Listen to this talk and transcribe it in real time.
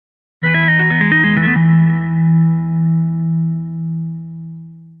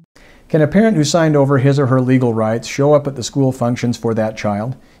Can a parent who signed over his or her legal rights show up at the school functions for that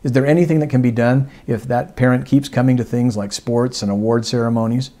child? Is there anything that can be done if that parent keeps coming to things like sports and award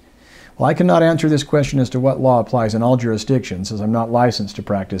ceremonies? Well, I cannot answer this question as to what law applies in all jurisdictions, as I'm not licensed to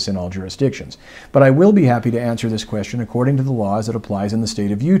practice in all jurisdictions. But I will be happy to answer this question according to the law as it applies in the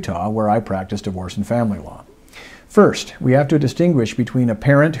state of Utah, where I practice divorce and family law. First, we have to distinguish between a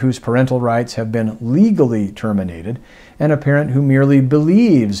parent whose parental rights have been legally terminated and a parent who merely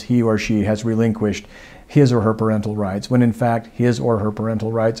believes he or she has relinquished his or her parental rights when in fact his or her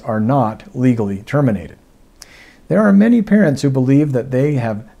parental rights are not legally terminated. There are many parents who believe that they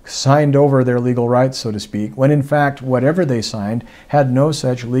have signed over their legal rights, so to speak, when in fact whatever they signed had no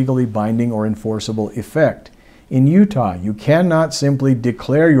such legally binding or enforceable effect. In Utah, you cannot simply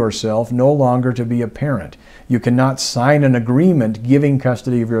declare yourself no longer to be a parent. You cannot sign an agreement giving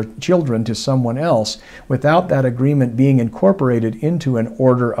custody of your children to someone else without that agreement being incorporated into an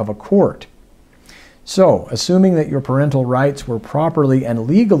order of a court. So, assuming that your parental rights were properly and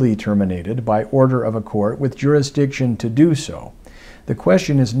legally terminated by order of a court with jurisdiction to do so, the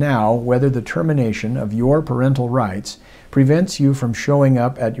question is now whether the termination of your parental rights prevents you from showing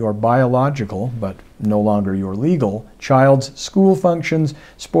up at your biological, but no longer your legal, child's school functions,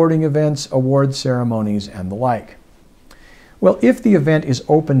 sporting events, award ceremonies, and the like. Well, if the event is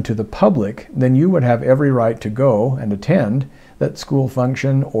open to the public, then you would have every right to go and attend that school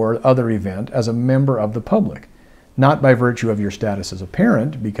function or other event as a member of the public. Not by virtue of your status as a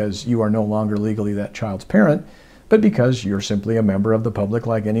parent, because you are no longer legally that child's parent, but because you're simply a member of the public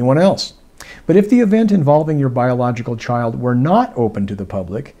like anyone else. But if the event involving your biological child were not open to the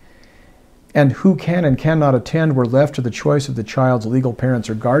public, and who can and cannot attend were left to the choice of the child's legal parents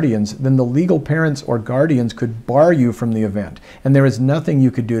or guardians, then the legal parents or guardians could bar you from the event, and there is nothing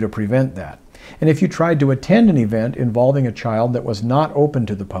you could do to prevent that. And if you tried to attend an event involving a child that was not open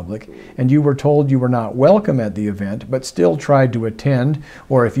to the public, and you were told you were not welcome at the event, but still tried to attend,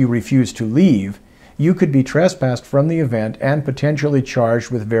 or if you refused to leave, you could be trespassed from the event and potentially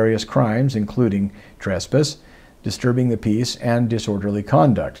charged with various crimes, including trespass, disturbing the peace, and disorderly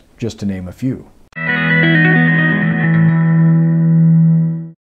conduct, just to name a few.